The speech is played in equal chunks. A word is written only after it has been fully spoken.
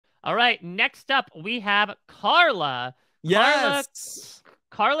All right, next up we have Karla. Karla Yes.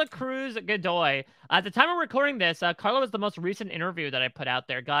 Karla Cruz Godoy. At the time of recording this, Karla was the most recent interview that I put out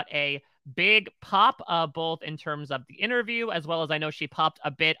there. Got a big pop, both in terms of the interview, as well as I know she popped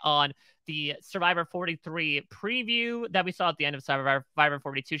a bit on the Survivor 43 preview that we saw at the end of Survivor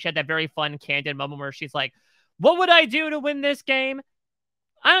 42. She had that very fun, candid moment where she's like, "What would I do to win this game?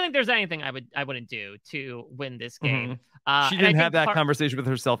 I don't think there's anything I wouldn't do to win this Hmm. game." She And I didn't have think that conversation with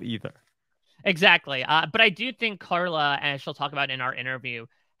herself either. Exactly. But I do think Karla, as she'll talk about in our interview,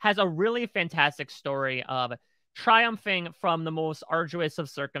 has a really fantastic story of triumphing from the most arduous of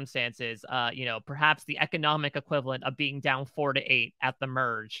circumstances. Perhaps the economic equivalent of being down 4-8 at the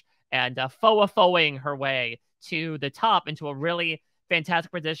merge and foing her way to the top into a really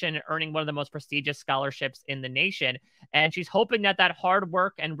fantastic position, earning one of the most prestigious scholarships in the nation. And she's hoping that that hard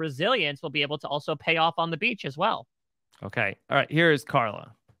work and resilience will be able to also pay off on the beach as well. Okay. All right. Here is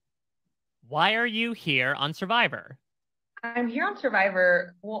Karla. Why are you here on Survivor? I'm here on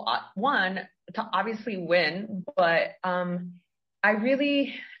Survivor. Well, one, to obviously win, but I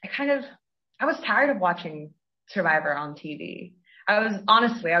really, I was tired of watching Survivor on TV. I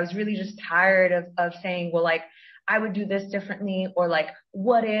was really just tired of saying, well, like, I would do this differently, or like,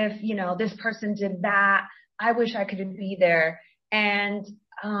 what if, this person did that? I wish I could be there. And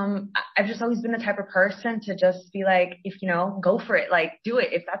I've just always been the type of person to just be like, if, go for it, like, do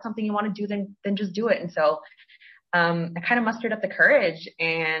it. If that's something you want to do, then just do it. And so I kind of mustered up the courage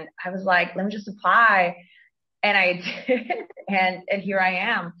and I was like, let me just apply. And I did. And here I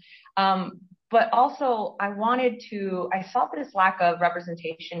am. But also I saw this lack of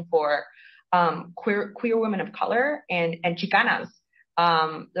representation for queer women of color and Chicanas,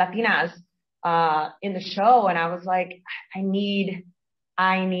 Latinas in the show. And I was like, I need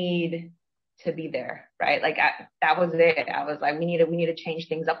to be there. Right. Like that was it. I was like, we need to change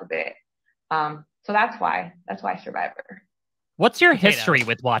things up a bit. So that's why Survivor. What's your history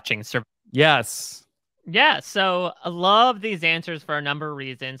with watching Survivor? Yes. Yeah, so I love these answers for a number of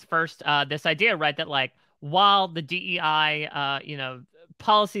reasons. First, this idea, right, that like while the DEI,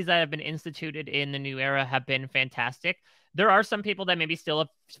 policies that have been instituted in the new era have been fantastic, there are some people that maybe still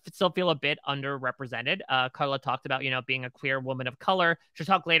feel a bit underrepresented. Karla talked about, being a queer woman of color. She'll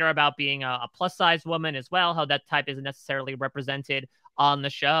talk later about being a plus size woman as well, how that type isn't necessarily represented on the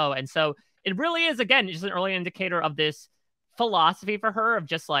show. And so it really is, again, just an early indicator of this philosophy for her of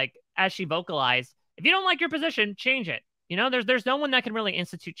just like, as she vocalized, if you don't like your position, change it. There's no one that can really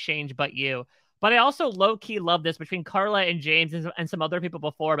institute change but you. But I also low-key love this between Karla and James and some other people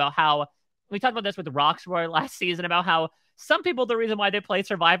before about how we talked about this with Roxroy last season about how some people, the reason why they play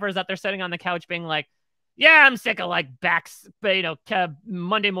Survivor is that they're sitting on the couch being like, yeah, I'm sick of like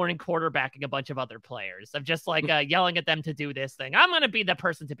Monday morning quarterbacking a bunch of other players of just like yelling at them to do this thing. I'm going to be the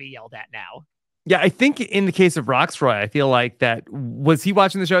person to be yelled at now. Yeah, I think in the case of Roxroy, I feel like that was he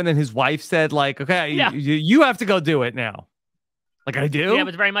watching the show and then his wife said like, okay, yeah. you have to go do it now. Like I do? Yeah, it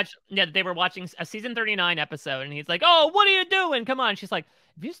was very much, they were watching a season 39 episode and he's like, oh, what are you doing? Come on. She's like,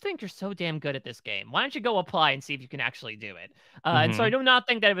 if you think you're so damn good at this game, why don't you go apply and see if you can actually do it? And so I do not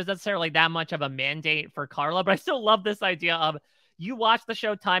think that it was necessarily that much of a mandate for Karla, but I still love this idea of you watch the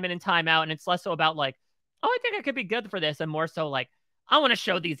show time in and time out, and it's less so about like, oh, I think I could be good for this, and more so like, I want to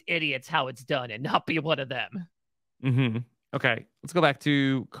show these idiots how it's done and not be one of them. Okay, let's go back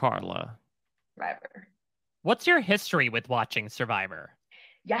to Karla. Survivor. What's your history with watching Survivor?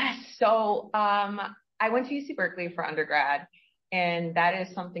 Yes. So I went to UC Berkeley for undergrad, and that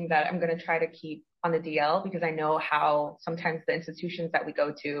is something that I'm going to try to keep on the DL because I know how sometimes the institutions that we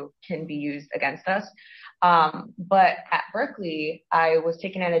go to can be used against us. But at Berkeley, I was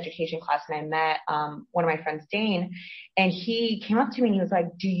taking an education class and I met one of my friends, Dane, and he came up to me and he was like,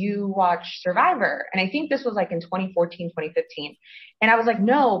 do you watch Survivor? And I think this was like in 2014, 2015. And I was like,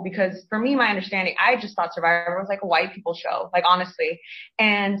 no, because for me, my understanding, I just thought Survivor was like a white people show, like honestly.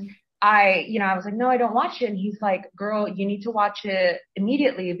 And I was like, no, I don't watch it. And he's like, girl, you need to watch it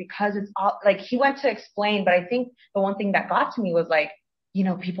immediately because it's all like, he went to explain, but I think the one thing that got to me was like,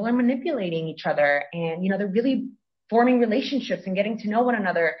 people are manipulating each other and, they're really forming relationships and getting to know one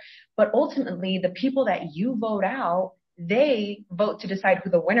another. But ultimately the people that you vote out, they vote to decide who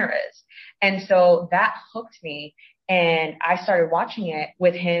the winner is. And so that hooked me and I started watching it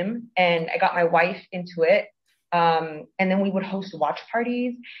with him and I got my wife into it. And then we would host watch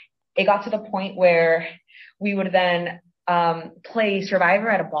parties. It got to the point where we would then play Survivor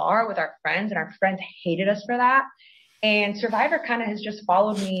at a bar with our friends, and our friends hated us for that. And Survivor kind of has just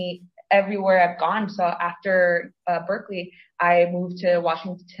followed me everywhere I've gone. So after Berkeley, I moved to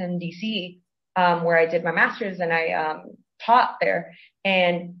Washington, D.C., where I did my master's, and I taught there.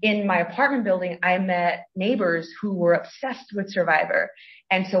 And in my apartment building, I met neighbors who were obsessed with Survivor.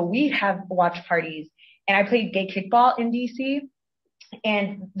 And so we have watch parties, and I played gay kickball in DC.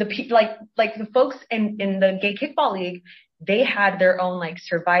 And the people, like the folks in the gay kickball league, they had their own like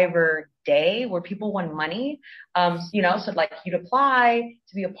Survivor day where people won money. So like you'd apply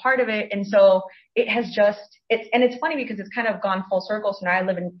to be a part of it. And so it's funny because it's kind of gone full circle. So now I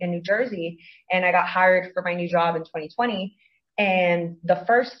live in New Jersey, and I got hired for my new job in 2020. And the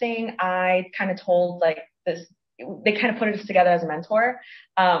first thing I kind of told they kind of put us together as a mentor.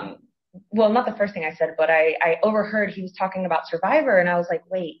 Well, not the first thing I said, but I overheard he was talking about Survivor, and I was like,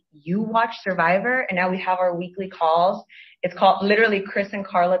 wait, you watch Survivor? And now we have our weekly calls. It's called literally Chris and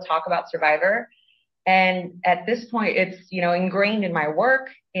Karla Talk About Survivor. And at this point, it's, ingrained in my work,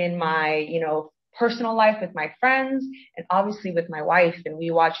 in my, personal life with my friends, and obviously with my wife. And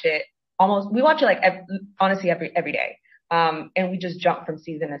we watch it honestly every day. And we just jump from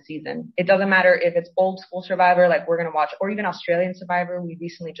season to season. It doesn't matter if it's old school Survivor, like we're going to watch, or even Australian Survivor. We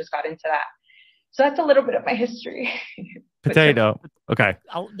recently just got into that. So that's a little bit of my history. Potato. Okay.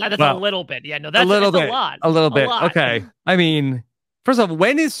 That's a little bit. Yeah, no, that's a little bit. A lot. A little bit. Okay. I mean, first off,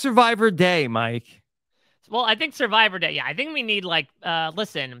 when is Survivor Day, Mike? Well, I think Survivor Day. Yeah, I think we need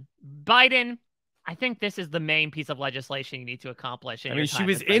listen, Biden. I think this is the main piece of legislation you need to accomplish. I mean, she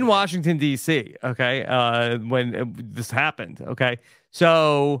was in Washington, D.C., okay, when this happened, okay?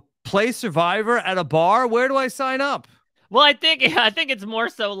 So play Survivor at a bar? Where do I sign up? Well, I think it's more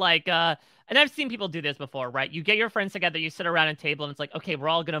so like, and I've seen people do this before, right? You get your friends together, you sit around a table, and it's like, okay, we're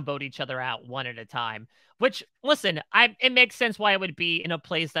all going to vote each other out one at a time. Which, listen, it makes sense why it would be in a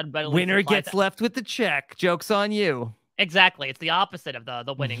place that readily winner gets left with the check. Joke's on you. Exactly. It's the opposite of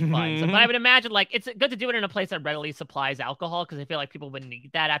the winning funds. But I would imagine it's good to do it in a place that readily supplies alcohol, because I feel like people would need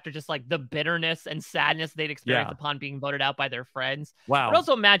that after just like the bitterness and sadness they'd experience upon being voted out by their friends. Wow. But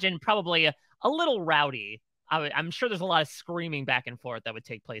also imagine probably a little rowdy. I'm sure there's a lot of screaming back and forth that would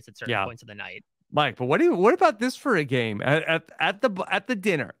take place at certain points of the night. Mike, but what about this for a game at the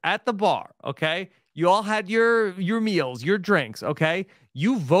dinner, at the bar, okay? You all had your meals, your drinks, okay?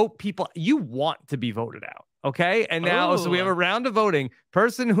 You vote people you want to be voted out. Okay, and now so we have a round of voting.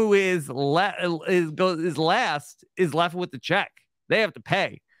 Person who is last is left with the check. They have to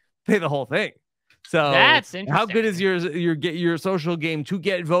pay the whole thing. So that's interesting. How good is your social game to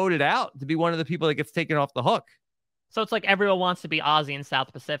get voted out, to be one of the people that gets taken off the hook? So it's like everyone wants to be Aussie and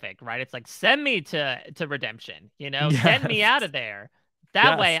South Pacific, right? It's like, send me to redemption, send me out of there.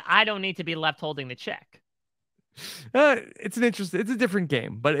 That way I don't need to be left holding the check. It's a different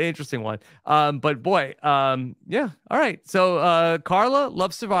game, but an interesting one. But boy, yeah. All right. So Karla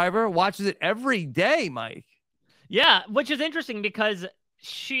loves Survivor, watches it every day, Mike. Yeah, which is interesting because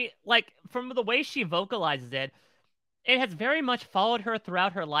she, from the way she vocalizes it, it has very much followed her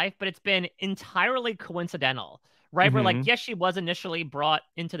throughout her life, but it's been entirely coincidental, right? Where yes, she was initially brought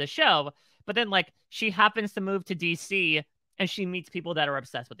into the show, but then she happens to move to DC. And she meets people that are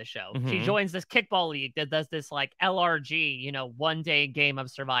obsessed with the show. She joins this kickball league that does this LRG, one-day game of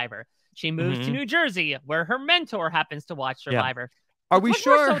Survivor. She moves to New Jersey, where her mentor happens to watch Survivor. Are we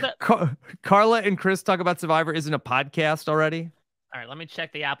sure Karla and Chris Talk About Survivor isn't a podcast already? All right, let me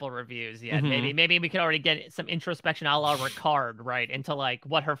check the Apple reviews. Yeah, maybe we could already get some introspection a la Ricard, right, into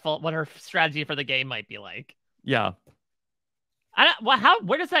what her strategy for the game might be like. Yeah.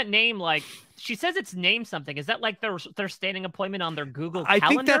 Where does that name, she says it's named something. Is that their standing appointment on their Google calendar? I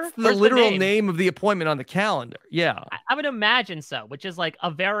think that's the literal name of the appointment on the calendar. Yeah. I would imagine so, which is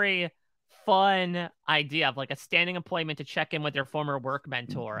a very fun idea of a standing appointment to check in with your former work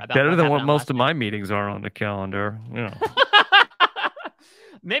mentor. About better than what most of my meetings are on the calendar. Yeah.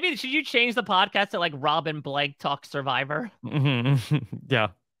 Maybe should you change the podcast to Robin Blake Talk Survivor? Yeah.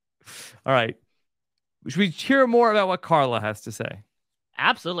 All right. Should we hear more about what Karla has to say?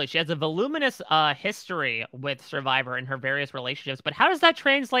 Absolutely. She has a voluminous history with Survivor and her various relationships, but how does that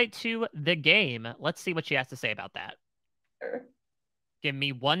translate to the game? Let's see what she has to say about that. Sure. Give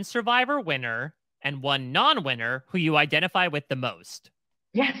me one Survivor winner and one non-winner who you identify with the most.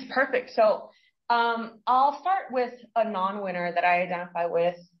 Yes, perfect. So I'll start with a non-winner that I identify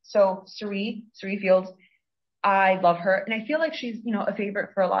with. So Cirie Fields. I love her. And I feel like she's, a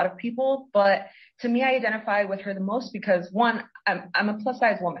favorite for a lot of people. But to me, I identify with her the most because, one, I'm a plus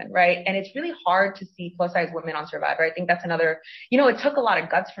size woman, right? And it's really hard to see plus size women on Survivor. I think that's another, it took a lot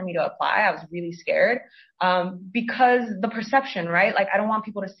of guts for me to apply. I was really scared because the perception, right? I don't want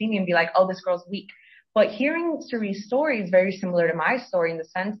people to see me and be like, oh, this girl's weak. But hearing Cirie's story is very similar to my story in the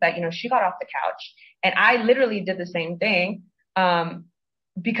sense that, she got off the couch and I literally did the same thing.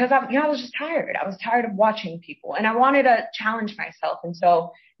 because I was just tired. I was tired of watching people, and I wanted to challenge myself. And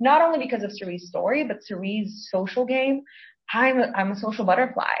so, not only because of Cerie's story, but Cerie's social game, I'm a social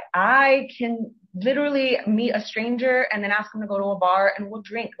butterfly. I can literally meet a stranger and then ask them to go to a bar and we'll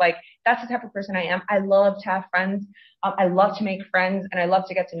drink. Like, that's the type of person I am. I love to have friends. I love to make friends, and I love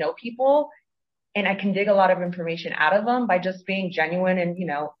to get to know people. And I can dig a lot of information out of them by just being genuine and,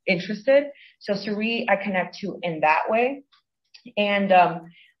 interested. So Cerie, I connect to in that way. And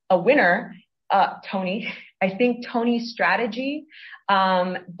a winner, Tony. I think Tony's strategy,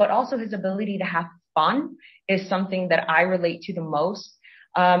 but also his ability to have fun is something that I relate to the most.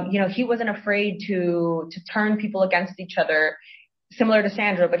 He wasn't afraid to turn people against each other, similar to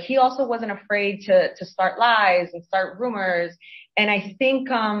Sandra, but he also wasn't afraid to start lies and start rumors. And I think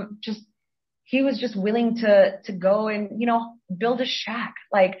he was just willing to go and, build a shack,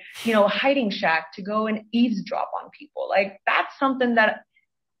 like, a hiding shack to go and eavesdrop on people. Like, that's something that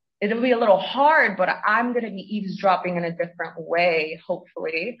it'll be a little hard, but I'm going to be eavesdropping in a different way,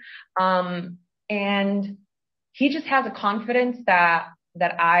 hopefully. And he just has a confidence that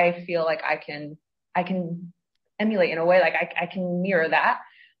I feel like I can emulate in a way, like I can mirror that.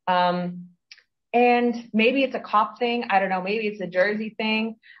 And maybe it's a cop thing. I don't know. Maybe it's a Jersey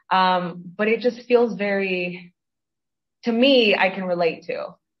thing. But it just feels very, to me, I can relate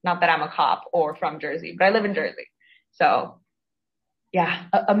to. Not that I'm a cop or from Jersey, but I live in Jersey. So yeah,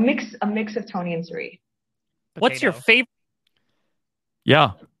 a mix of Tony and Cerie. What's your favorite?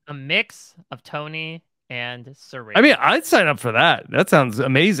 Yeah. A mix of Tony and Cerie. I mean, I'd sign up for that. That sounds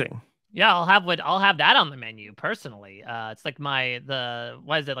amazing. Yeah, I'll have that on the menu personally. It's like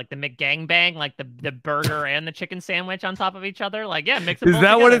what is it, like the McGangbang, like the burger and the chicken sandwich on top of each other? Like, yeah, mix them Is both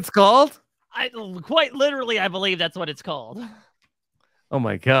that together. what it's called? Quite literally, I believe that's what it's called. Oh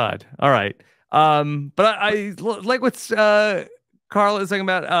my God. All right. But I like what Karla is talking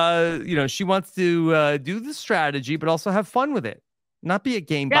about. She wants to do the strategy, but also have fun with it. Not be a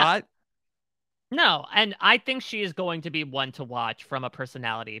game bot. No, and I think she is going to be one to watch from a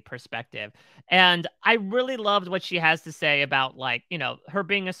personality perspective. And I really loved what she has to say about, like, her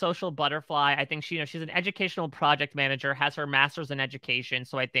being a social butterfly. I think she's an educational project manager, has her master's in education.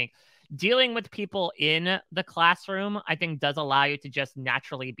 So I think dealing with people in the classroom, I think, does allow you to just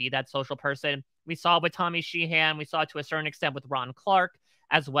naturally be that social person. We saw it with Tommy Sheehan. We saw it to a certain extent with Ron Clark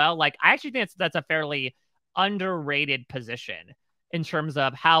as well. Like, I actually think that's a fairly underrated position in terms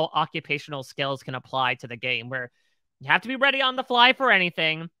of how occupational skills can apply to the game, where you have to be ready on the fly for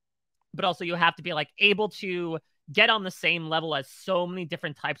anything, but also you have to be, like, able to get on the same level as so many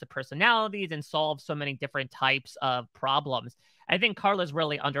different types of personalities and solve so many different types of problems. I think Karla's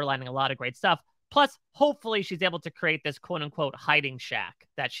really underlining a lot of great stuff. Plus, hopefully she's able to create this quote unquote hiding shack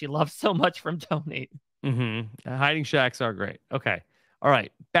that she loves so much from Tony. Hiding shacks are great. Okay. All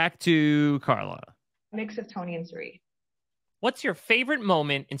right. Back to Karla. Mix of Tony and Cerie. What's your favorite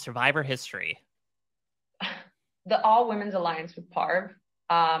moment in Survivor history? The all women's alliance with Parv,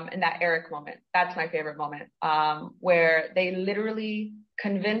 and that Eric moment. That's my favorite moment, where they literally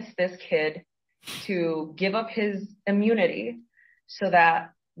convinced this kid to give up his immunity so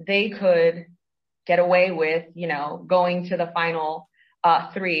that they could get away with, going to the final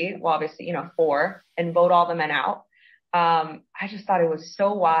 3, well, obviously, 4, and vote all the men out. I just thought it was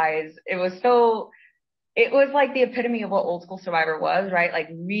so wise. It was like the epitome of what old school Survivor was, right? Like,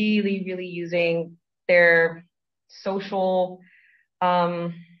 really, really using their social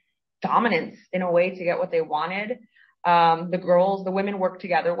dominance in a way to get what they wanted. The women worked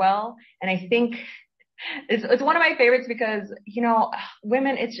together well. And I think it's one of my favorites because,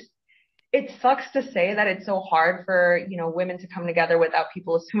 women, it sucks to say that it's so hard for, women to come together without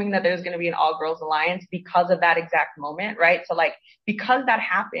people assuming that there's going to be an all girls alliance because of that exact moment. Right. So, like, because that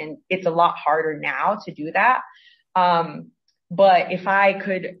happened, it's a lot harder now to do that. But if I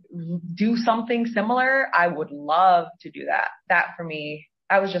could do something similar, I would love to do that. That for me,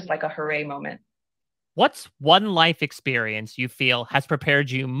 that was just like a hooray moment. What's one life experience you feel has prepared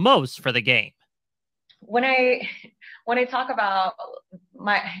you most for the game? When I talk about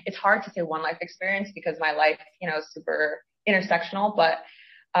it's hard to say one life experience because my life, is super intersectional, but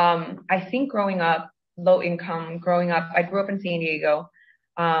I think growing up, low income, I grew up in San Diego.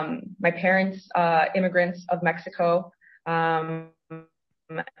 My parents, immigrants of Mexico, and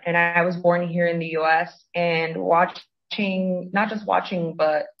I was born here in the US, and not just watching,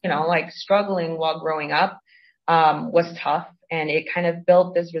 but, like, struggling while growing up was tough. And it kind of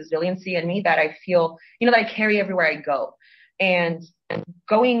built this resiliency in me that I feel, that I carry everywhere I go. And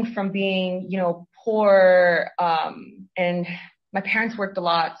going from being, poor, and my parents worked a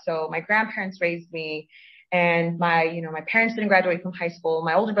lot. So my grandparents raised me, and my parents didn't graduate from high school.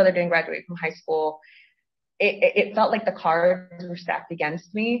 My older brother didn't graduate from high school. It felt like the cards were stacked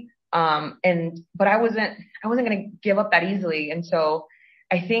against me. But I wasn't going to give up that easily. And so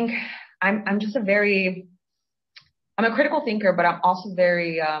I think I'm just I'm a critical thinker, but I'm also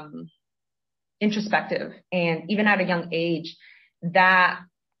very introspective. And even at a young age, that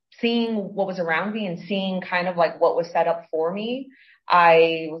seeing what was around me and seeing kind of like what was set up for me,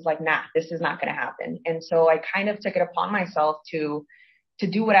 I was like, nah, this is not going to happen. And so I kind of took it upon myself to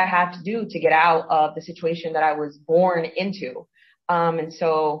do what I had to do to get out of the situation that I was born into. And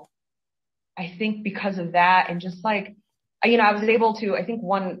so I think because of that, and just like, I was able to, I think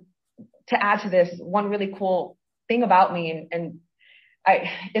to add to this, one really cool thing about me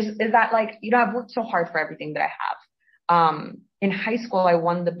is that, like, I've worked so hard for everything that I have. In high school, I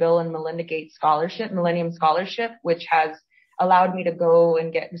won the Bill and Melinda Gates Scholarship, Millennium Scholarship, which has allowed me to go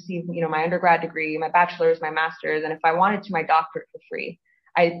and receive, my undergrad degree, my bachelor's, my master's, and if I wanted to, my doctorate for free.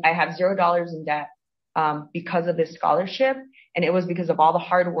 I have $0 in debt because of this scholarship. And it was because of all the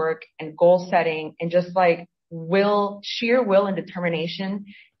hard work and goal setting and just like sheer will and determination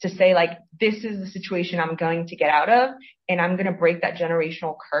to say, like, this is the situation I'm going to get out of, and I'm going to break that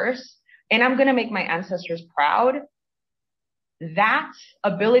generational curse, and I'm going to make my ancestors proud. That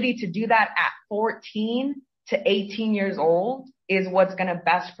ability to do that at 14 to 18 years old is what's going to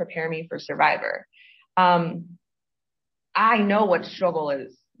best prepare me for Survivor. I know what struggle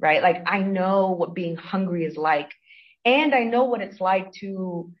is, right? Like, I know what being hungry is like, and I know what it's like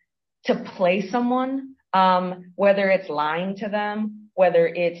to play someone, whether it's lying to them, whether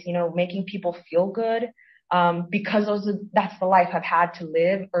it's, making people feel good, because that's the life I've had to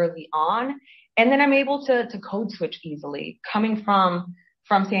live early on. And then I'm able to code switch easily. Coming from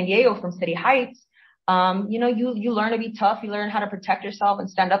San Diego, from City Heights, you learn to be tough, you learn how to protect yourself and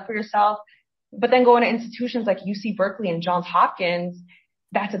stand up for yourself. But then going to institutions like UC Berkeley and Johns Hopkins,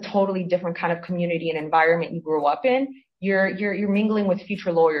 that's a totally different kind of community and environment you grew up in. You're mingling with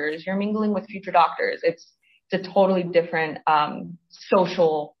future lawyers, you're mingling with future doctors. It's a totally different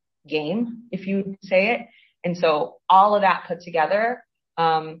social game, if you say it. And so all of that put together,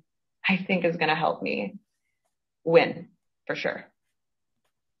 I think is going to help me win for sure.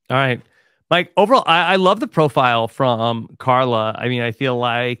 All right. Like, overall, I love the profile from Karla. I mean, I feel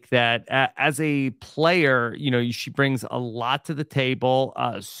like that as a player, she brings a lot to the table.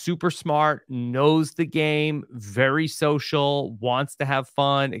 Super smart, knows the game, very social, wants to have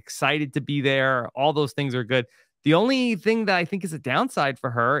fun, excited to be there. All those things are good. The only thing that I think is a downside for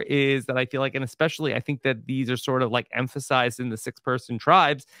her is that I feel like, and especially I think that these are sort of like emphasized in the 6-person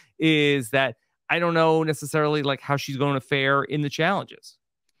tribes, is that I don't know necessarily like how she's going to fare in the challenges.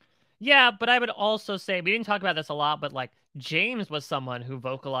 Yeah, but I would also say, we didn't talk about this a lot, but like James was someone who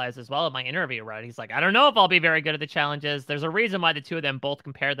vocalized as well in my interview, right? He's like, I don't know if I'll be very good at the challenges. There's a reason why the two of them both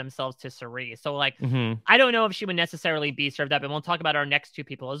compare themselves to Cirie. So like, I don't know if she would necessarily be served up. And we'll talk about our next two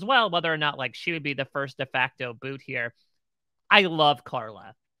people as well, whether or not like she would be the first de facto boot here. I love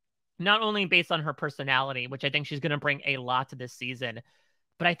Karla, not only based on her personality, which I think she's going to bring a lot to this season,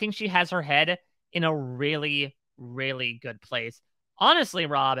 but I think she has her head in a really, really good place. Honestly,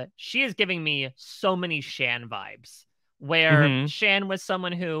 Rob, she is giving me so many Shan vibes, where Shan was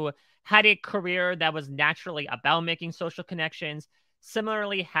someone who had a career that was naturally about making social connections,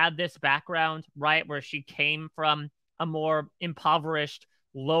 similarly had this background, right, where she came from a more impoverished,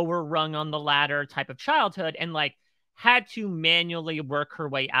 lower rung on the ladder type of childhood, and like had to manually work her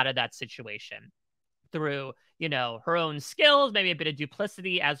way out of that situation through, her own skills, maybe a bit of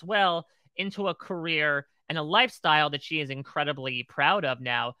duplicity as well, into a career and a lifestyle that she is incredibly proud of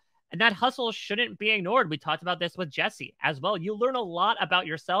now. And that hustle shouldn't be ignored. We talked about this with Jesse as well. You learn a lot about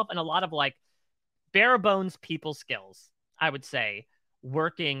yourself and a lot of like bare bones people skills, I would say,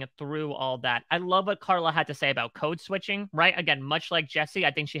 working through all that. I love what Karla had to say about code switching, right? Again, much like Jesse,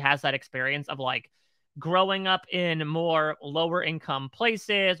 I think she has that experience of like growing up in more lower income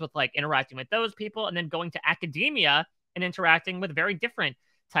places with like interacting with those people, and then going to academia and interacting with very different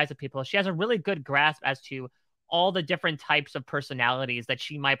types of people. She has a really good grasp as to all the different types of personalities that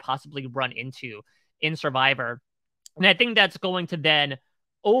she might possibly run into in Survivor. And I think that's going to then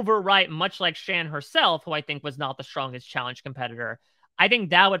overwrite, much like Shan herself, who I think was not the strongest challenge competitor. I think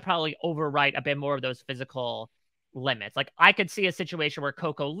that would probably overwrite a bit more of those physical limits. Like, I could see a situation where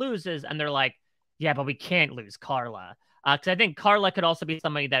Coco loses and they're like, yeah, but we can't lose Karla. Because I think Karla could also be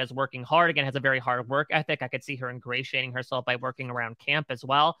somebody that is working hard, again, has a very hard work ethic. I could see her ingratiating herself by working around camp as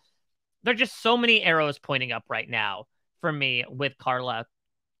well. There are just so many arrows pointing up right now for me with Karla.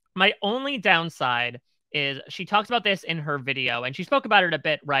 My only downside is she talks about this in her video, and she spoke about it a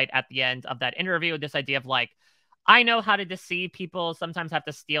bit right at the end of that interview, this idea of like, I know how to deceive people, sometimes have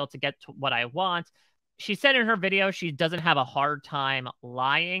to steal to get to what I want. She said in her video she doesn't have a hard time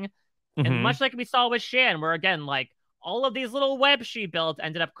lying. And Mm-hmm. much like we saw with Shan, where again, like all of these little webs she built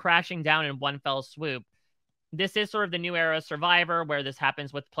ended up crashing down in one fell swoop. This is sort of the new era of Survivor, where this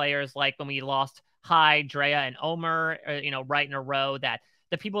happens with players like when we lost Hai, Drea, and Omer, right in a row, that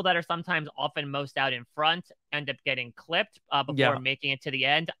the people that are sometimes often most out in front end up getting clipped before Yeah. making it to the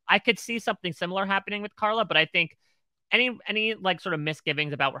end. I could see something similar happening with Karla, but I think any like sort of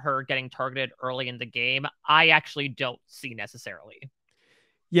misgivings about her getting targeted early in the game, I actually don't see necessarily.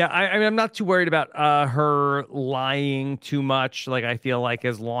 Yeah, I mean, I'm not too worried about her lying too much. Like, I feel like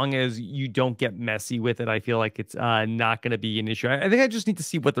as long as you don't get messy with it, I feel like it's not going to be an issue. I think I just need to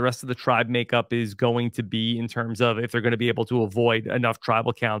see what the rest of the tribe makeup is going to be in terms of if they're going to be able to avoid enough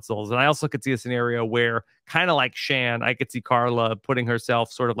tribal councils. And I also could see a scenario where, kind of like Shan, I could see Karla putting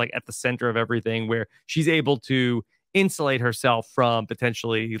herself sort of like at the center of everything, where she's able to insulate herself from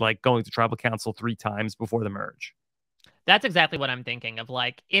potentially like going to tribal council 3 times before the merge. That's exactly what I'm thinking of.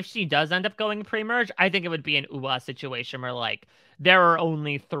 Like, if she does end up going pre-merge, I think it would be an UA situation where like there are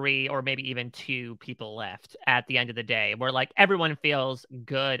only 3 or maybe even 2 people left at the end of the day, where like everyone feels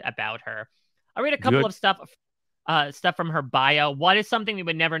good about her. I'll read a couple Good. of stuff from her bio. What is something we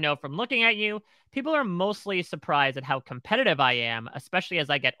would never know from looking at you? People are mostly surprised at how competitive I am, especially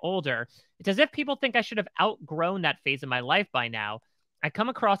as I get older. It's as if people think I should have outgrown that phase of my life by now. I come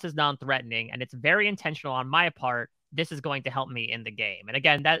across as non-threatening, and it's very intentional on my part. This is going to help me in the game. And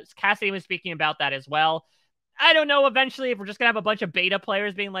again, that's Cassidy was speaking about that as well. I don't know eventually if we're just gonna have a bunch of beta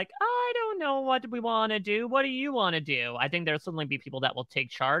players being like, I don't know what we want to do. What do you want to do? I think there'll certainly be people that will take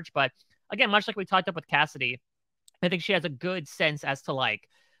charge. But again, much like we talked up with Cassidy, I think she has a good sense as to like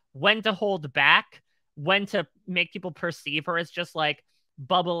when to hold back, when to make people perceive her as just like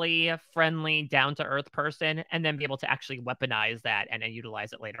bubbly, friendly, down to earth person, and then be able to actually weaponize that and then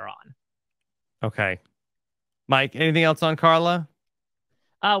utilize it later on. Okay. Mike, anything else on Karla?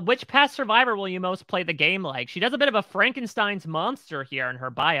 Which past survivor will you most play the game like? She does a bit of a Frankenstein's monster here in her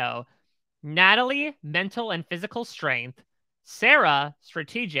bio. Natalie, mental and physical strength. Sarah,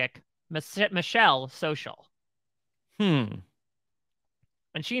 strategic. Michelle, social. Hmm.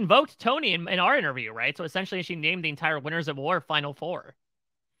 And she invoked Tony in our interview, right? So essentially, she named the entire Winners of War Final Four.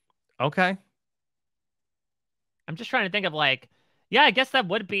 Okay. I'm just trying to think of like, yeah, I guess that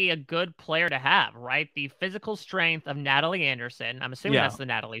would be a good player to have, right? The physical strength of Natalie Anderson. I'm assuming Yeah. that's the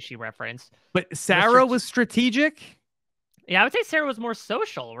Natalie she referenced. But Sarah was strategic? Yeah, I would say Sarah was more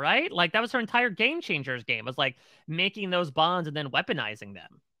social, right? Like that was her entire Game Changers game, was like making those bonds and then weaponizing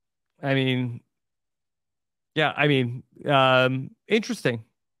them. I mean, yeah, interesting.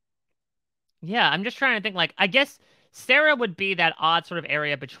 Yeah, I'm just trying to think like I guess Sarah would be that odd sort of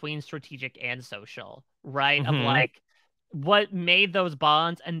area between strategic and social, right? Of Mm-hmm. like what made those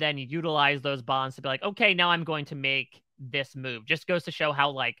bonds and then utilize those bonds to be like, okay, now I'm going to make this move. Just goes to show how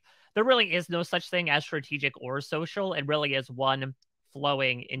like there really is no such thing as strategic or social. It really is one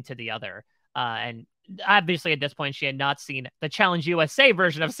flowing into the other. And obviously at this point she had not seen the Challenge USA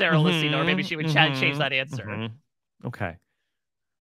version of Sarah Lacina, or maybe she would change that answer. Okay.